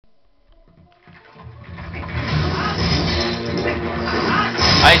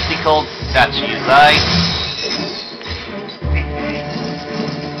Icy cold statues, aye?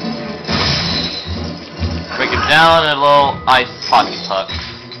 Break him down in little ice pocket pucks.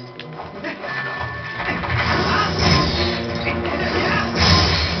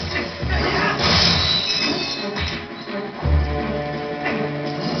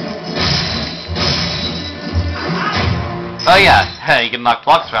 Oh yeah, hey, you can knock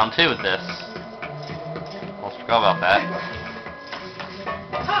blocks around too with this. Almost forgot about that.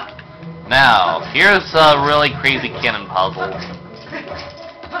 Now, here's a really crazy cannon puzzle.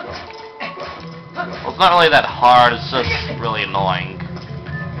 Well, it's not really that hard, it's just really annoying.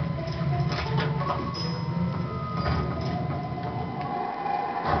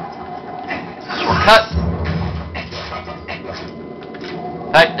 Shortcut!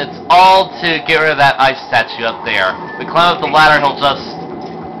 In fact, it's all to get rid of that ice statue up there. If we climb up the ladder, he'll just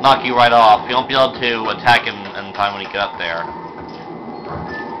knock you right off. You won't be able to attack him in time when you get up there.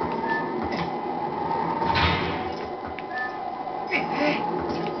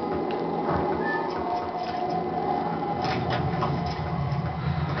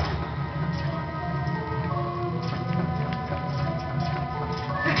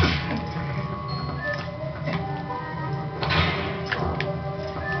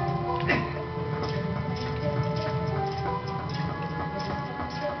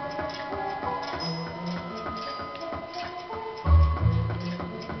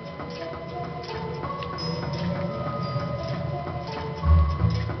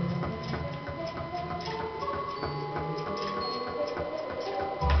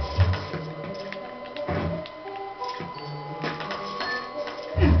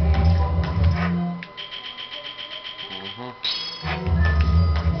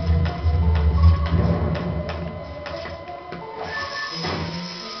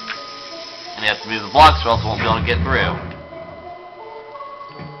 And you have to move the blocks or else you won't be able to get through.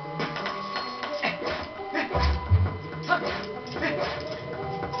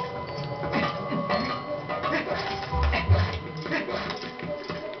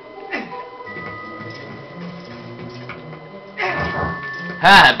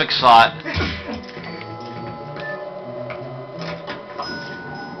 Ha! Big shot.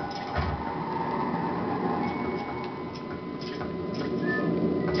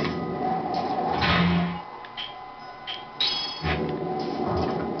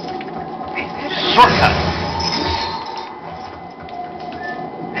 Shortcut.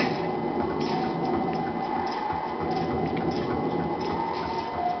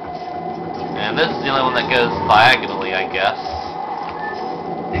 And this is the only one that goes diagonally, I guess.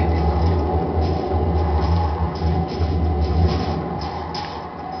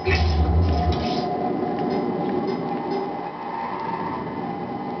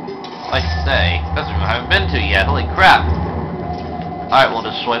 Like I say, that's what I haven't been to yet. Holy crap! Alright, we'll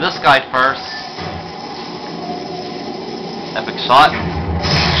destroy this guy first. Epic shot.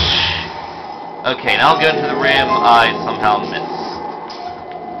 Okay, now I'll go into the room I somehow missed.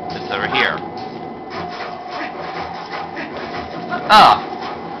 It's over here. Ah!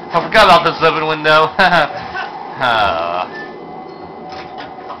 I forgot about this open window.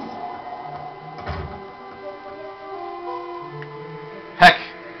 Heck.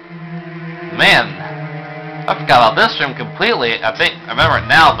 Man. I forgot about this room completely. I think I remember it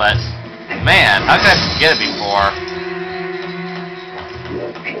now, but man, how could I forget it before?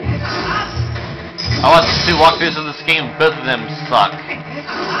 I watched 2 walkthroughs of this game, both of them suck.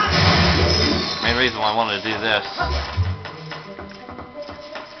 Main reason why I wanted to do this.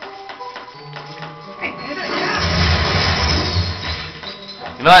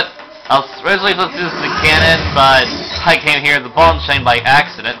 You know what? I was originally supposed to do this in the cannon, but I came here the bomb chain by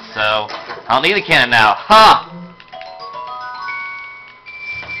accident, so I don't need a cannon now. Ha!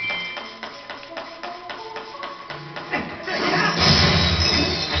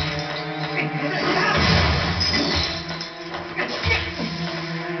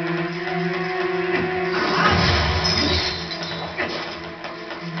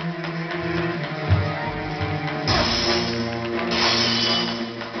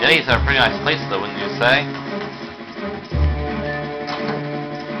 These are a pretty nice place though, wouldn't you say?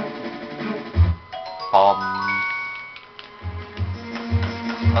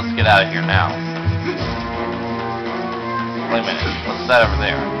 Let's get out of here now. Wait a minute, what's that over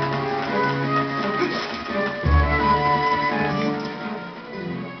there?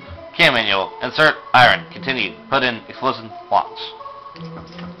 Cam manual. Insert iron. Continue. Put in explosion. Launch.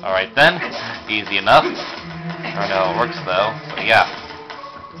 Alright then. Easy enough. I don't know how it works though, so yeah.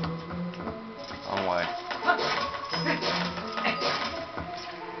 Long way.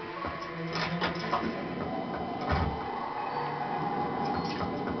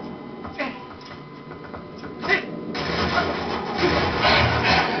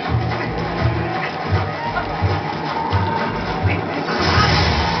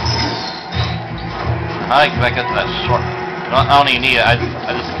 I can back up to that short. I don't even need it. I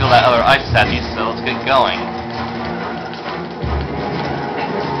just killed that other ice statue, so let's get going.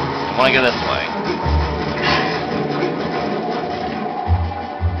 I want to go this way.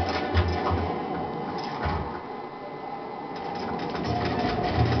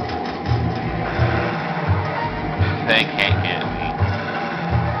 They can't get me.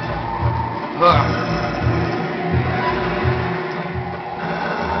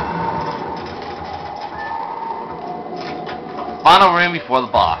 Final room before the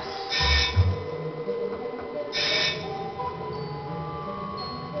boss.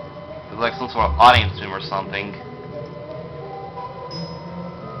 It's like some sort of audience room or something.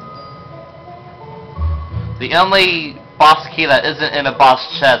 The only boss key that isn't in a boss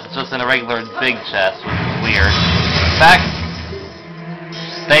chest, it's just in a regular big chest, which is weird. In fact,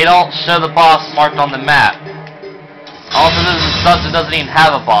 they don't show the boss marked on the map. Also, this dungeon doesn't even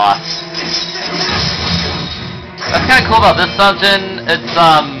have a boss. That's kind of cool about this dungeon. It's,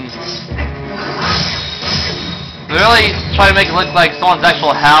 they really try to make it look like someone's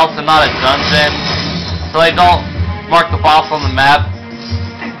actual house and not a dungeon. So they don't mark the boss on the map.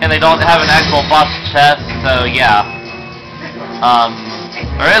 And they don't have an actual boss chest, so yeah.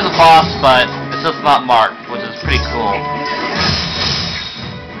 There is a boss, but it's just not marked, which is pretty cool.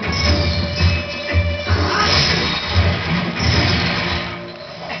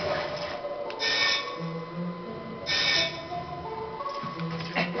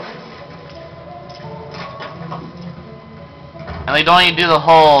 And they don't even do the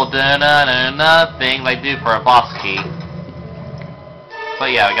whole da-na-na-na thing they do for a boss key.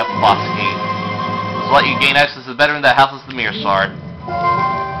 But yeah, we got the boss key. This will let you gain access to the bedroom that houses the mirror shard.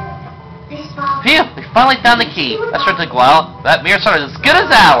 Phew! We finally found the key! That sure took a while. That mirror shard is as good as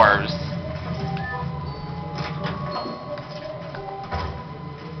ours!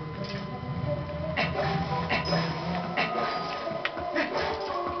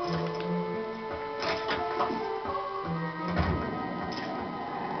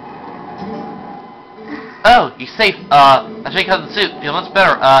 Oh, you're safe. I shake out the suit. Feel much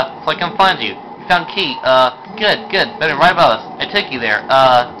better. So I can find you. You found key. Good. Better right about us. I took you there.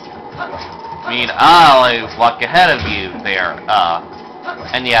 I mean, I'll walk ahead of you there.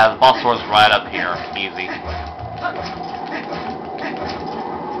 And yeah, the boss door's right up here. Easy.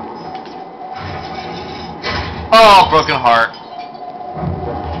 Oh, broken heart.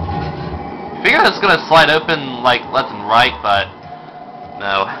 Figured it's gonna slide open like left and right, but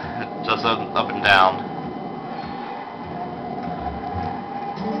no, just up and down.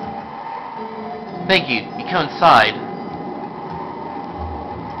 Thank you. You come inside.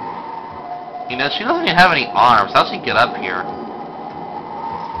 You know, she doesn't even have any arms. How'd she get up here?